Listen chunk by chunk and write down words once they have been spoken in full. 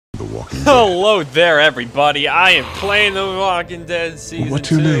The Walking Dead. Hello there, everybody. I am playing The Walking Dead Season 2. What's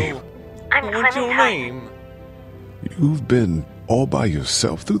your name? What's your name? You've been all by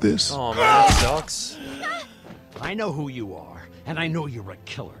yourself through this? Oh, man, that sucks. I know who you are, and I know you're a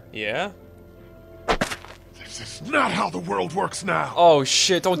killer. Yeah? This is not how the world works now. Oh,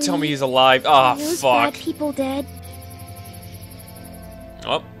 shit. Don't tell me he's alive. Ah, Those fuck. bad people dead.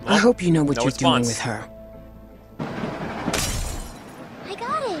 Oh, I hope you know what no you're response. doing with her. I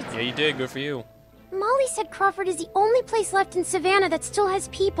got it. Yeah, you did. Good for you. Molly said Crawford is the only place left in Savannah that still has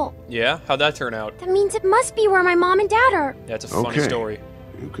people. Yeah? How'd that turn out? That means it must be where my mom and dad are. That's a funny Okay. story.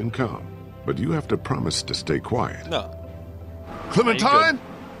 You can come, but you have to promise to stay quiet. No. Clementine?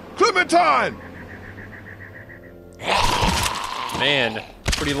 Clementine! Man,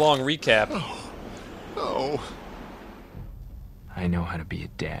 pretty long recap. Oh. I know how to be a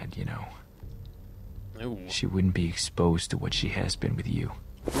dad, you know. Ooh. She wouldn't be exposed to what she has been with you.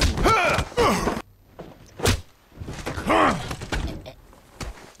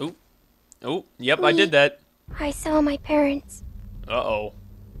 Ooh. Ooh. Yep, I did that. I saw my parents. Uh-oh.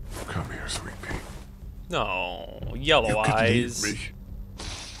 Come here, sweet pea. No. Yellow You can eyes. leave me.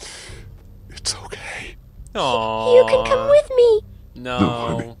 It's okay. Aww. You can come with me. No,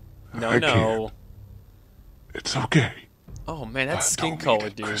 honey. No. No, I no. can't. It's okay. Oh, man, that I skin don't color, need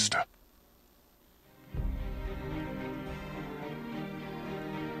it, dude. Krista.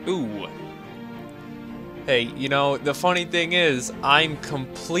 Ooh. Hey, you know, the funny thing is, I'm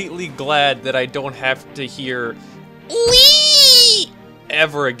completely glad that I don't have to hear Lee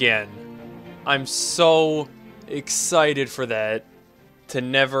ever again. I'm so excited for that to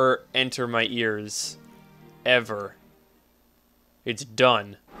never enter my ears. Ever. It's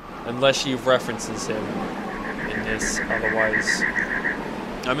done. Unless she references him in this, otherwise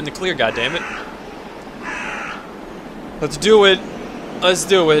I'm in the clear, goddammit. Let's do it. Let's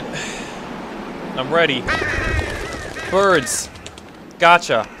do it. I'm ready. Birds.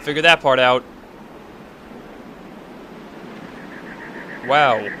 Gotcha. Figure that part out.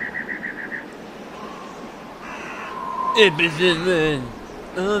 Wow.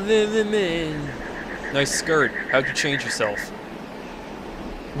 Nice skirt. How'd you change yourself?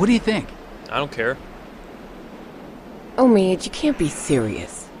 What do you think? I don't care. Oh, Mead, you can't be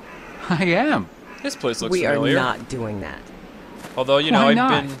serious. I am. This place looks We familiar. are not doing that. Although, you know, Why I've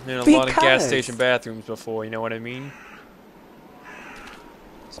not? been in a lot of gas Because. station bathrooms before, you know what I mean?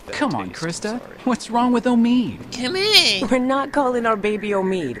 It's bad Come on, taste, Krista. sorry. What's wrong with Omid? We're not calling our baby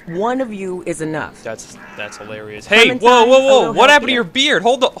Omid. One of you is enough. That's hilarious. Hey, Clementine, whoa, whoa, a whoa! little What happened to healthier. your beard?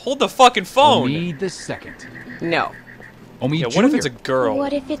 Hold the fucking phone. Omid the second. No, Omid Yeah, Jr. what if it's a girl?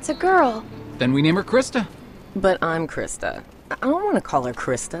 What if it's a girl? Then we name her Krista. but I'm Krista. I don't want to call her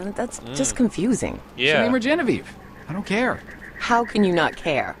Krista. That's just confusing. Should Yeah, name her Genevieve. I don't care. How can you not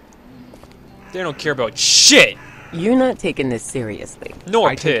care? they don't care about shit. You're not taking this seriously. Nor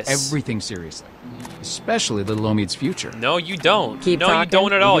I take piss. everything seriously, especially little Omid's future. No, you don't. Keep no, you talking,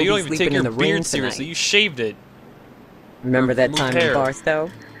 don't at or all. you'll You don't be even take sleeping your in the rain beard seriously. tonight. You shaved it. Remember that Moved time hair. in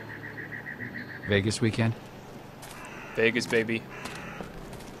Barstow? Vegas weekend. Vegas, baby.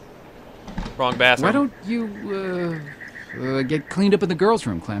 Wrong bathroom. Why don't you get cleaned up in the girls'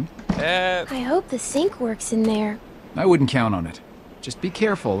 room, Clem? I hope the sink works in there. I wouldn't count on it. Just be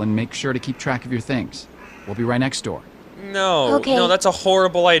careful and make sure to keep track of your things. We'll be right next door. No. Okay. No, that's a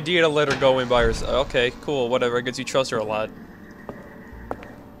horrible idea to let her go in by herself. Okay, cool, whatever. I guess you trust her a lot.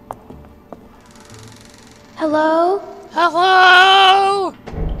 Hello? Hello!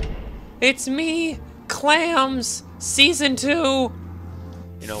 It's me, Clams, Season 2! You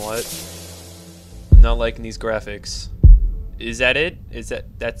know what? I'm not liking these graphics. Is that it?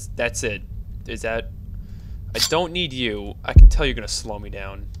 That's it? Is that... I don't need you. I can tell you're gonna slow me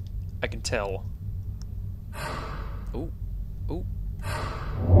down. I can tell. Ooh. Ooh.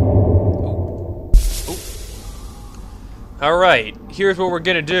 Ooh. Ooh. Alright, here's what we're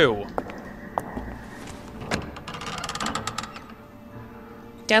gonna do.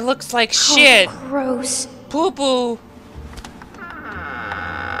 That looks like shit! Oh, gross. Poo poo!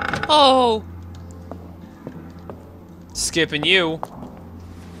 Oh! Skipping you.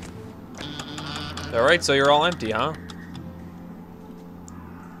 Alright, so you're all empty, huh?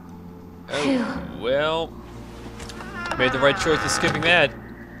 Oh, well. Made the right choice of skipping that.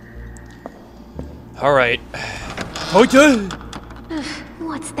 Alright. Oh, yeah!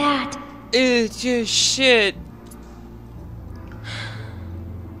 What's that? It's just shit.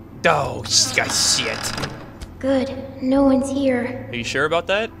 Oh, shit. Good. No one's here. Are you sure about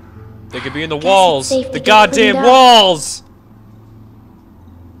that? They could be in the Guess walls. it's safe to The get goddamn cleaned up. walls!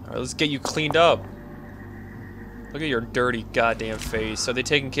 Alright, let's get you cleaned up. Look at your dirty goddamn face. Are they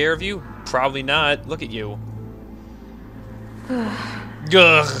taking care of you? Probably not. Look at you.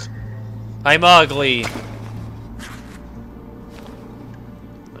 Ugh. I'm ugly.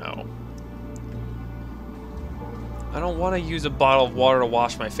 No. I don't want to use a bottle of water to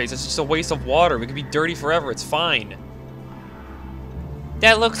wash my face. It's just a waste of water. We could be dirty forever. It's fine.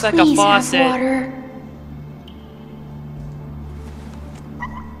 That looks like Please a faucet. have water.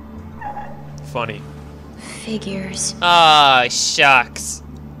 Funny. Figures. Ah, shucks.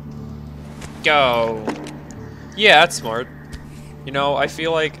 Go. Yeah, that's smart. You know, I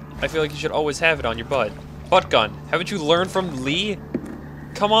feel like you should always have it on your butt. Butt gun. Haven't you learned from Lee?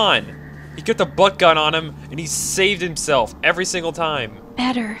 Come on. He got the butt gun on him, and he saved himself every single time.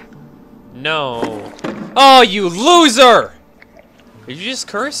 Better. No. Oh, you loser! Did you just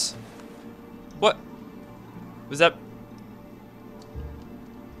curse? What? Was that...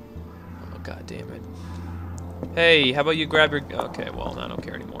 Oh, god damn it. Hey, how about you grab your... Okay, well, I don't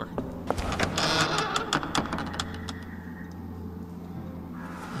care anymore.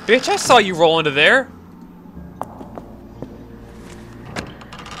 Bitch, I saw you roll into there.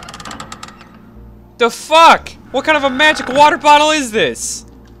 The fuck? What kind of a magic water bottle is this?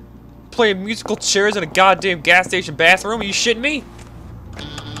 Playing musical chairs in a goddamn gas station bathroom? Are you shitting me?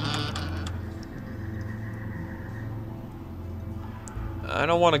 I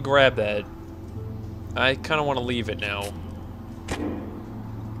don't want to grab that. I kind of want to leave it now.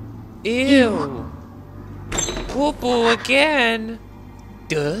 Ew. Poo-poo again.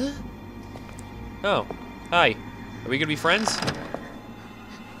 Duh. Oh. Hi. Are we gonna be friends?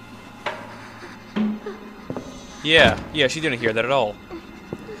 Yeah, she didn't hear that at all.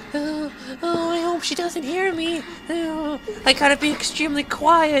 Oh, I hope she doesn't hear me. I gotta be extremely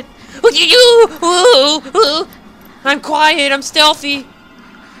quiet. I'm quiet, I'm stealthy.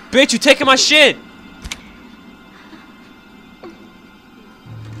 Bitch, you taking my shit.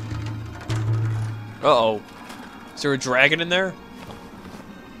 Uh-oh. Is there a dragon in there?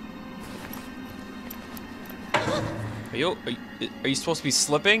 Are you supposed to be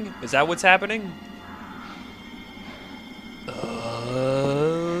slipping? Is that what's happening?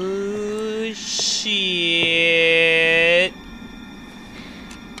 Oh, shit.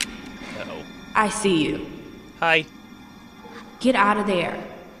 Uh-oh. I see you. Hi. Get out of there.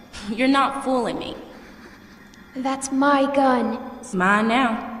 You're not fooling me. That's my gun. It's mine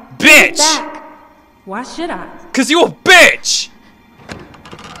now. Bitch! Back. Why should I? 'Cause you a bitch!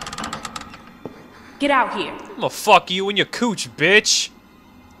 Get out here. I'm gonna fuck you in your cooch, bitch.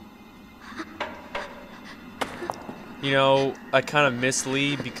 You know, I kind of miss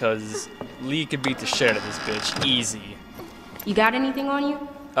Lee because Lee could beat the shit out of this bitch easy. You got anything on you?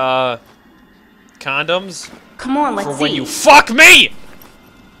 Condoms? Come on, let's For see. when you fuck me!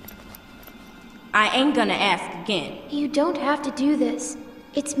 I ain't gonna ask again. You don't have to do this.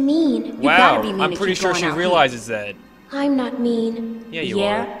 It's mean. You Wow, gotta be mean I'm to pretty keep sure going she out realizes that. I'm not mean. Yeah, you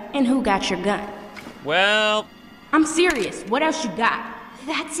yeah? are. And who got your gun? Well, I'm serious. What else you got?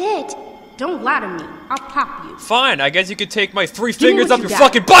 That's it. Don't lie to me. I'll pop you. fine. I guess you could take my 3 me fingers what up you your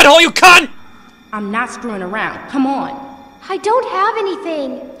got. fucking butthole, you cunt! I'm not screwing around. Come on. I don't have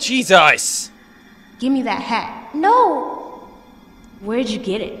anything. Jesus! Give me that hat. No. Where'd you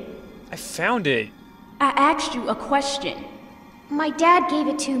get it? I found it. I asked you a question. My dad gave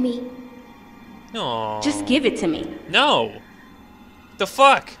it to me. No. Just give it to me. No. The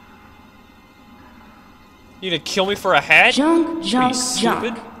fuck? You gonna kill me for a hat? Junk, junk,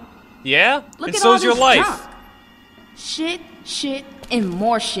 stupid? junk. Yeah? Look and at so's all your this life. junk. Shit, and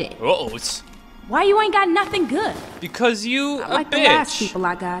more shit. Uh-oh, it's Why you ain't got nothing good? because you a Like the last bitch. people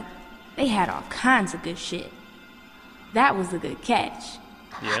I got. They had all kinds of good shit. That was a good catch.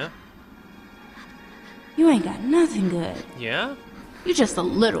 Yeah? You ain't got nothing good. Yeah? You just a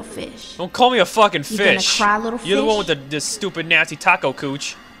little fish. Don't call me a fucking You gonna fish. cry, little You're the one fish? with this stupid nasty taco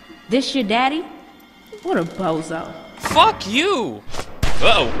cooch. This your daddy? What a bozo. Fuck you!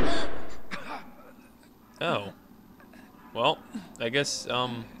 Uh-oh. Oh. Well, I guess,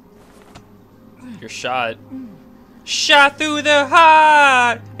 you're shot. Shot through the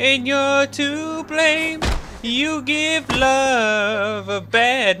heart, and you're to blame. You give love a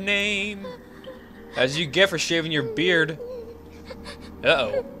bad name. As you get for shaving your beard.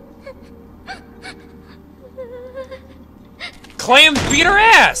 Uh-oh. Clam beat her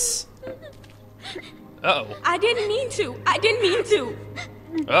ass! Uh-oh. I didn't mean to.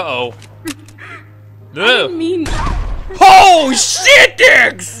 Uh-oh. I didn't mean. Oh, shit,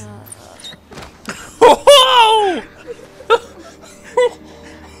 Diggs! Oh!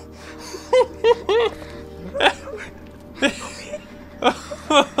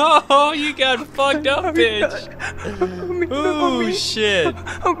 Oh, you got fucked up, bitch. Ooh, shit.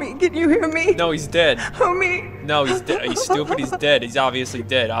 Homie, can you hear me? No, he's dead. Homie. No, he's dead. Are you stupid? He's dead. He's obviously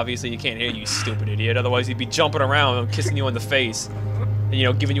dead. Obviously, you can't hear you, stupid idiot. Otherwise, he'd be jumping around and kissing you in the face. And, you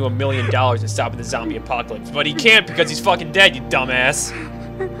know, giving you $1 million and stopping the zombie apocalypse. But he can't because he's fucking dead, you dumbass.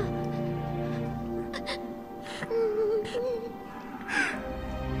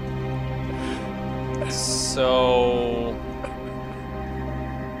 So...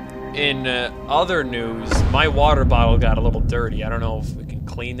 in other news, my water bottle got a little dirty. I don't know if we can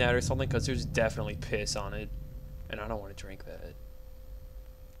clean that or something, because there's definitely piss on it. And I don't want to drink that.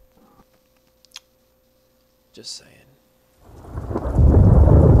 Just saying.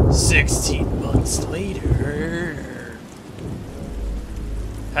 16 months later.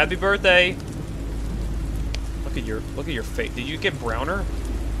 Happy birthday! Look at your face. Did you get browner?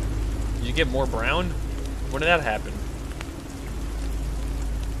 Did you get more brown? When did that happen?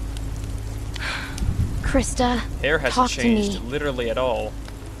 Krista, Hair hasn't talk to changed me. literally at all.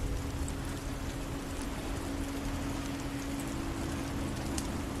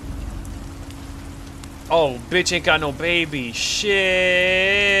 Oh, bitch ain't got no baby. Shit.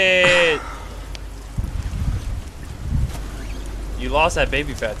 You lost that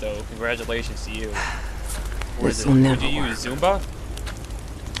baby fat though. Congratulations to you. What is it? This'll never Did you use Zumba?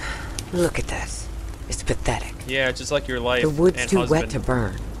 Look at this. It's pathetic. Yeah, just like your life. The wood's and too husband. wet to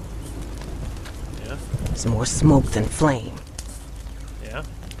burn. Yeah. There's more smoke than flame. Yeah.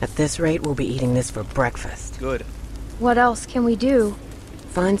 At this rate, we'll be eating this for breakfast. Good. What else can we do?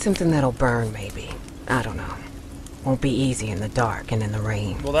 Find something that'll burn, maybe. I don't know. Won't be easy in the dark and in the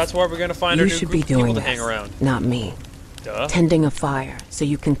rain. Well, that's why we're gonna find You our new should group be of people doing to this, hang around. not me. Duh. Tending a fire so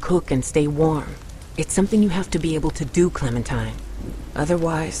you can cook and stay warm. It's something you have to be able to do, Clementine.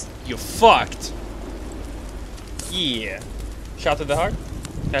 Otherwise... You fucked. Yeah. Shot to the heart?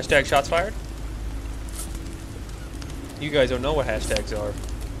 Hashtag shots fired? You guys don't know what hashtags are.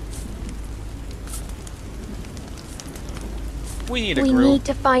 We need a We group. need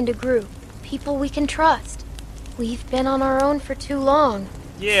to find a group. People we can trust. We've been on our own for too long.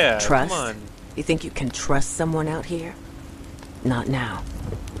 Yeah, Trust? come on. You think you can trust someone out here? Not now.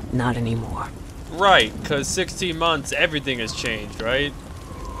 Not anymore. Right, because 16 months, everything has changed, right?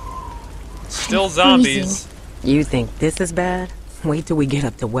 Still I'm zombies. You think this is bad? Wait till we get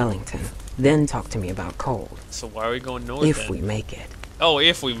up to Wellington. Then talk to me about cold. So why are we going north If then? we make it. Oh,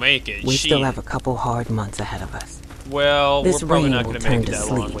 if we make it. We Shit. still have a couple hard months ahead of us. Well, This we're probably rain not will going to turn make it to that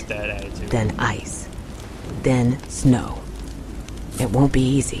long sleet. with that attitude. Then ice. Then snow. It won't be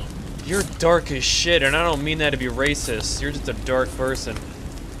easy. You're dark as shit, and I don't mean that to be racist. You're just a dark person.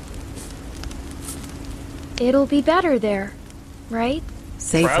 It'll be better there, right?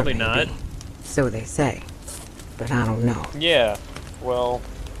 Safer, Probably maybe. not. So they say. But I don't know. Yeah, well...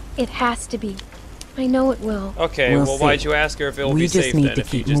 It has to be. I know it will. Okay, We'll well, see. why'd you ask her if it'll We be just safe need then, to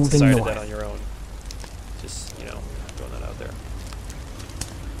if you keep just moving decided north. that on your own? Just, you know, throwing that out there.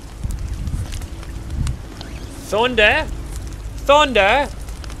 Thunder? Thunder?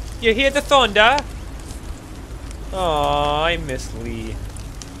 You hear the thunder? Oh, I miss Lee.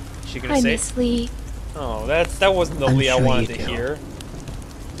 Is she gonna I say? miss Lee. Oh, that wasn't the I'm Lee I sure wanted you to do. hear.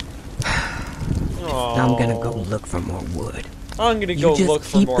 Oh. I'm gonna go look for more wood. I'm gonna You go just look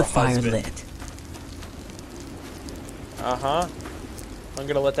for keep more the fire husband. lit. Uh-huh. I'm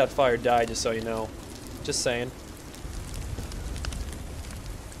gonna let that fire die, just so you know. Just saying.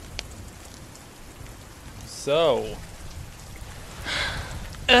 So.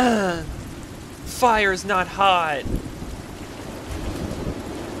 Fire's not hot.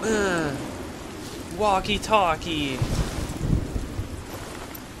 Walkie-talkie.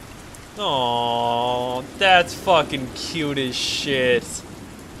 Aww, that's fucking cute as shit.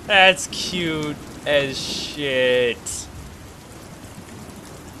 That's cute as shit.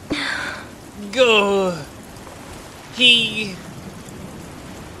 Go. He.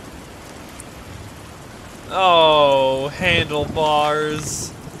 Oh,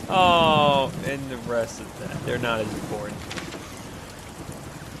 handlebars. Oh, and the rest of that. They're not as important.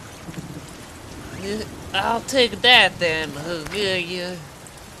 I'll take that then. Yeah.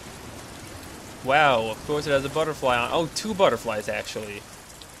 Wow, of course it has a butterfly on. Oh, 2 butterflies actually.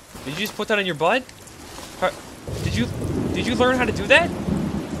 Did you just put that on your butt? Did you learn how to do that?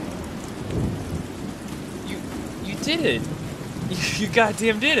 You did it. You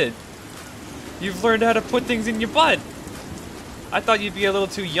goddamn did it. You've learned how to put things in your butt. I thought you'd be a little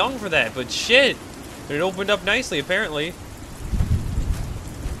too young for that, but shit. It opened up nicely apparently.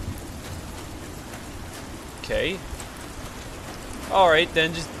 Okay. Alright,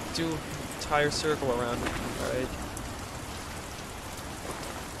 then just do an entire circle around it. Alright.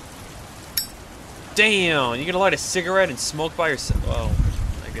 Damn, you gonna light a cigarette and smoke by yourself? Well,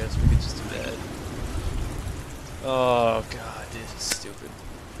 I guess we could just do that. Oh god, this is stupid.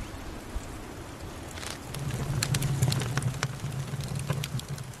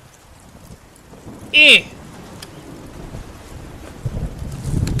 Eh!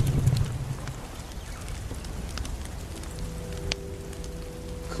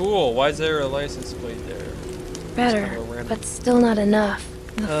 Cool, why is there a license plate there? Better, but still not enough.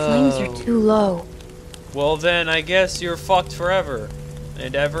 The flames are too low. Well then, I guess you're fucked forever.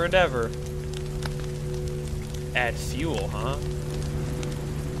 And ever and ever. Add fuel, huh?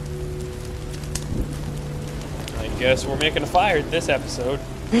 I guess we're making a fire this episode.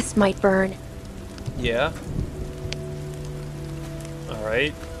 This might burn. Yeah.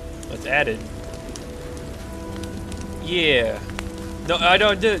 Alright. Let's add it. Yeah. No, I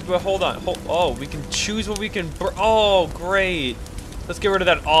don't do it, but hold on. Oh, we can choose what we can burn. Oh, great. Let's get rid of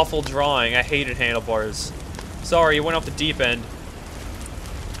that awful drawing. I hated handlebars. Sorry, you went off the deep end.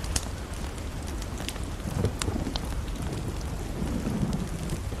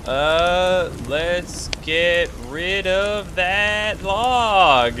 Let's get rid of that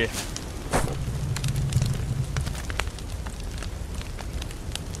log. Are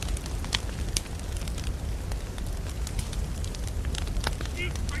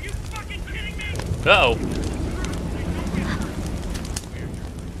you fucking kidding me? Uh-oh.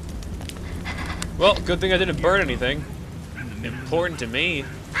 Well, good thing I didn't burn anything. Important to me.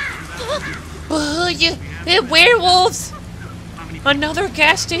 Werewolves! Another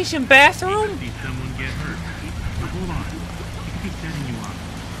gas station bathroom?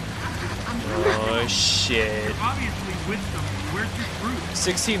 Oh shit.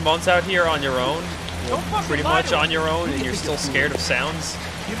 16 months out here on your own? Well, pretty much on your own, and you're still scared of sounds?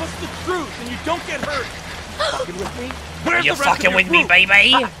 Give us the truth and you don't get hurt. Fucking with me? Are you fucking with me,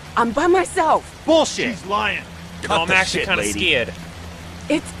 baby? I'm by myself. Bullshit. She's lying. No, I'm actually kind of scared.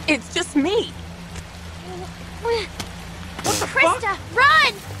 It's just me. What the Krista,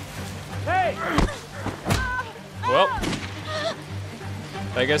 run! Hey! Well,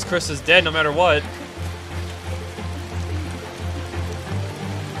 I guess Chris is dead no matter what.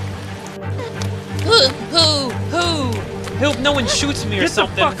 Who? Hope no one shoots me or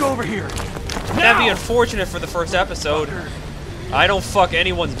something. Get the fuck over here. That'd be unfortunate for the first episode. I don't fuck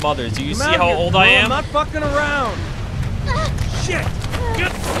anyone's mother. Do you see how old I am? I'm not fucking around. Shit!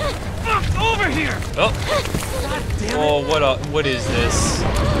 Get the fuck over here! Oh. Oh, what is this?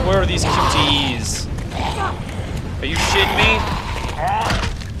 Where are these QTEs? Are you shitting me?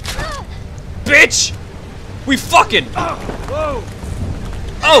 Bitch! We fucking! Whoa!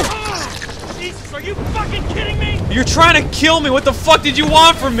 Oh! Jesus, are you fucking kidding me? You're trying to kill me! What the fuck did you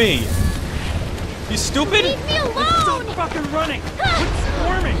want from me? You stupid? Leave me alone! Stop fucking running! Quit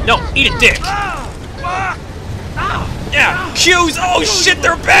squirming! No, eat a dick! Yeah, Q's! Oh shit,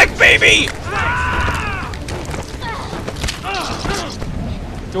 they're back, baby!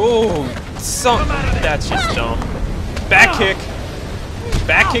 Oh, that's just dumb. Back kick.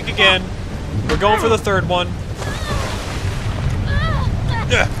 Back kick again. We're going for the third one.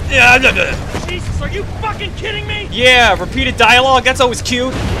 Jesus, are you fucking kidding me? Yeah, repeated dialogue, that's always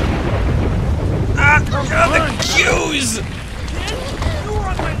cute. The Q's! You were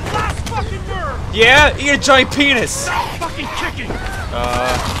on my last fucking nerve! Yeah, eat a giant penis. Stop fucking kicking!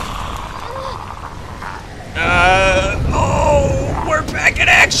 Oh, we're back in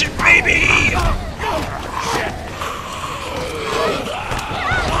action, baby!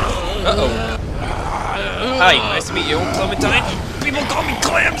 Uh-oh. Hi, nice to meet you, Clementine. People call me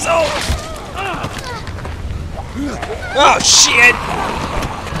Clamzo! Oh, shit!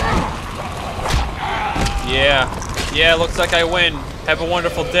 Yeah, looks like I win. Have a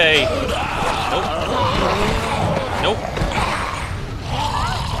wonderful day. Nope.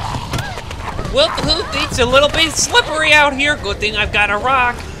 Well, it's a little bit slippery out here. Good thing I've got a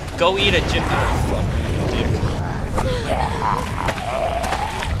rock. Go eat a gym. Oh, fuck you, dick.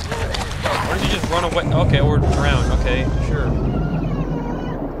 Why don't you just run away? Okay, or drown. Okay, sure.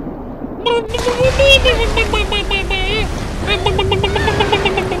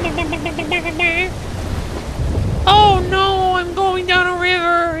 Oh no, I'm going down a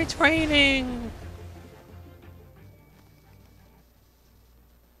river. It's raining.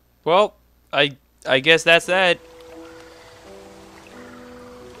 Well, I guess that's that.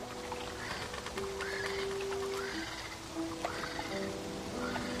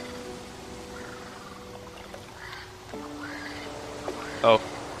 Oh,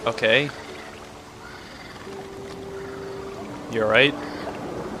 okay. You alright?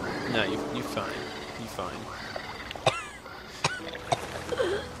 No, you fine. You fine.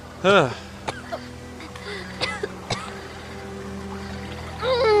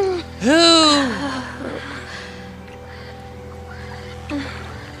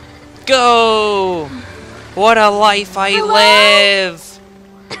 Go! What a life I live!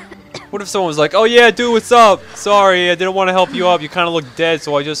 What if someone was like, "Oh yeah, dude, what's up? Sorry, I didn't want to help you up. You kind of look dead,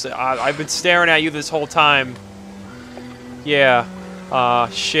 so I've been staring at you this whole time." Yeah.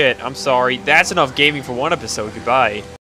 Shit. I'm sorry. That's enough gaming for one episode. Goodbye.